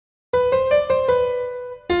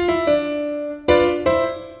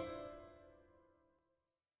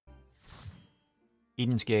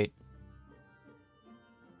Eden's Gate.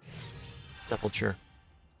 Sepulture.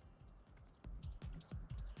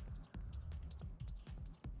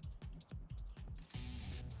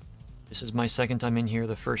 This is my second time in here.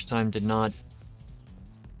 The first time did not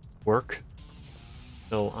work.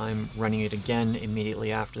 So I'm running it again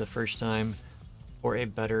immediately after the first time for a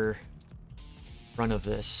better run of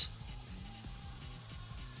this.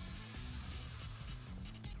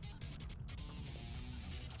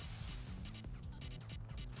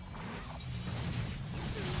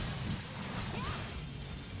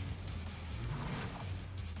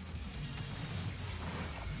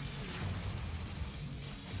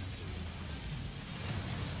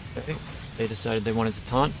 Okay, they decided they wanted to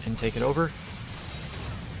taunt and take it over.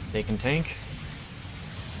 They can tank.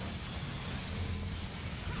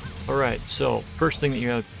 Alright, so first thing that you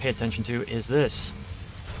have to pay attention to is this.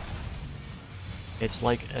 It's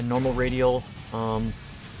like a normal radial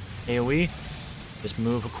AoE. Just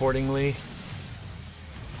move accordingly. It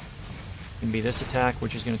can be this attack,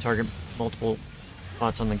 which is going to target multiple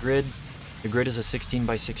spots on the grid. The grid is a 16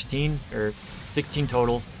 by 16, or 16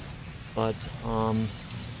 total, but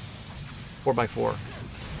 4 by 4.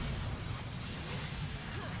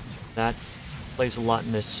 That plays a lot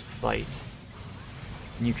in this fight.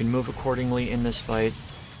 And you can move accordingly in this fight.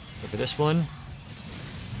 Look at this one.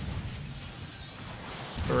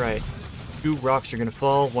 Alright, 2 rocks are going to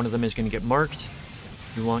fall. One of them is going to get marked.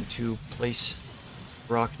 You want to place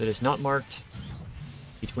a rock that is not marked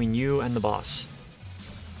between you and the boss.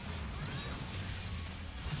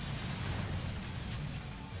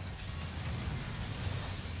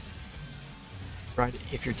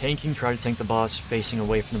 If you're tanking, try to tank the boss facing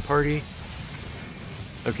away from the party.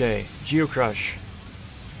 Okay, Geocrush.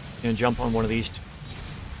 Gonna jump on one of these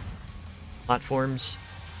platforms.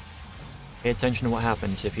 Pay attention to what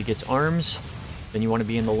happens. If he gets arms, then you want to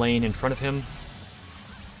be in the lane in front of him.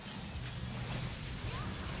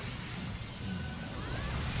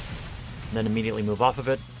 And then immediately move off of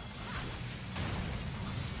it.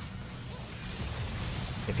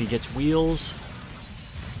 If he gets wheels,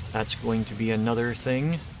 that's going to be another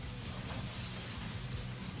thing.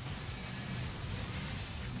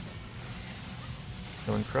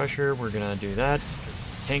 Stone Crusher, we're gonna do that.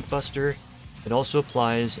 Tank Buster, it also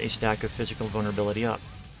applies a stack of physical vulnerability up.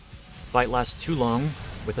 If the fight lasts too long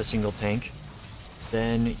with a single tank,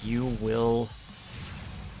 then you will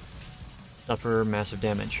suffer massive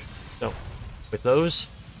damage. So, with those,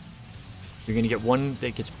 you're gonna get one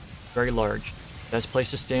that gets very large. Best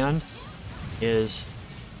place to stand is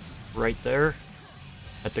right there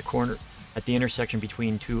at the corner, at the intersection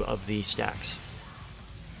between 2 of the stacks.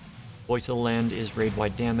 Voice of the Land is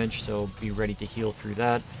raid-wide damage, so be ready to heal through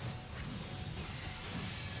that.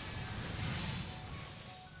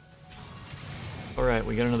 Alright,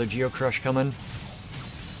 we got another Geocrush coming.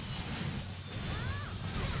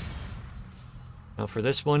 Now for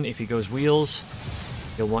this one, if he goes wheels,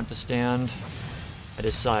 you'll want to stand at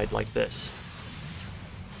his side like this,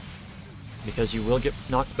 because you will get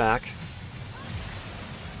knocked back,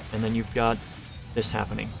 and then you've got this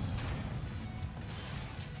happening.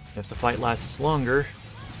 If the fight lasts longer,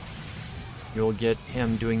 you'll get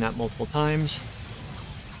him doing that multiple times.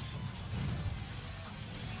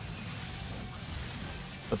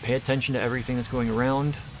 But pay attention to everything that's going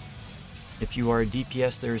around. If you are a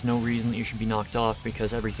DPS, there is no reason that you should be knocked off,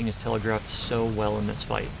 because everything is telegraphed so well in this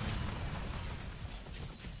fight.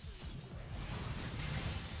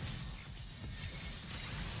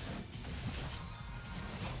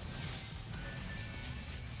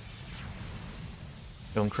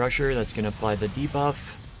 Stone Crusher, that's going to apply the debuff.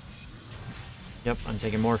 Yep, I'm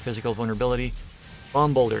taking more physical vulnerability.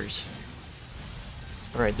 Bomb Boulders.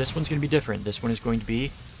 Alright, this one's going to be different. This one is going to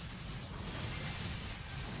be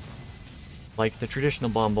like the traditional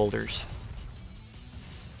Bomb Boulders.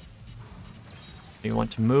 You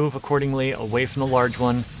want to move accordingly away from the large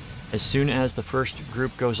one. As soon as the first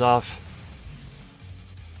group goes off,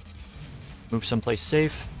 move someplace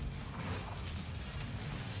safe.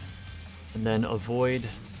 And then avoid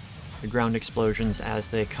the ground explosions as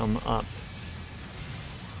they come up.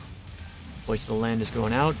 Voice of the Land is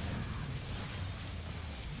going out.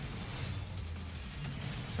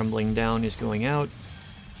 Crumbling Down is going out.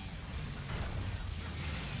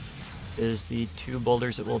 Is the 2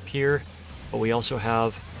 boulders that will appear, but we also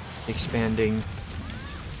have expanding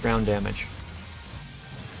ground damage.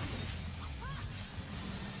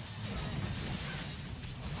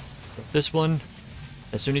 With this one,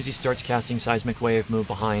 as soon as he starts casting Seismic Wave, move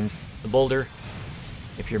behind the boulder.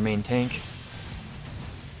 If you're main tank,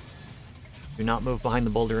 do not move behind the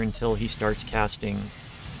boulder until he starts casting.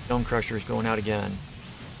 Stone Crusher is going out again.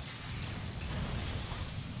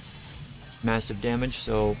 massive damage,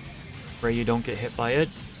 so pray you don't get hit by it.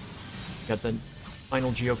 Got the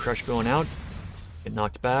final Geo Crush going out. Get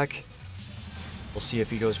knocked back. We'll see if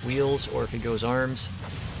he goes wheels or if he goes arms.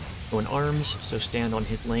 Going arms, so stand on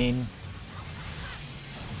his lane.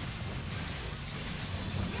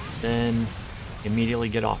 Then immediately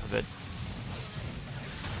get off of it.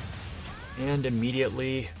 And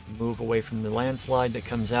immediately move away from the landslide that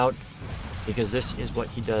comes out, because this is what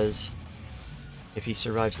he does if he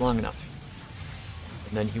survives long enough.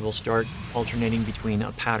 And then he will start alternating between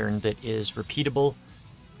a pattern that is repeatable,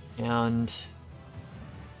 and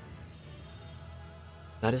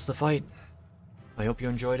that is the fight. I hope you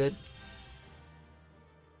enjoyed it.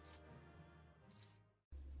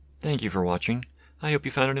 Thank you for watching. I hope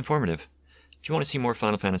you found it informative. If you want to see more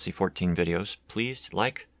Final Fantasy XIV videos, please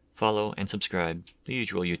like, follow, and subscribe. The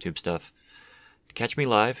usual YouTube stuff. To catch me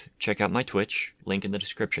live, check out my Twitch, link in the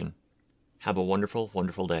description. Have a wonderful,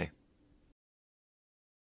 wonderful day.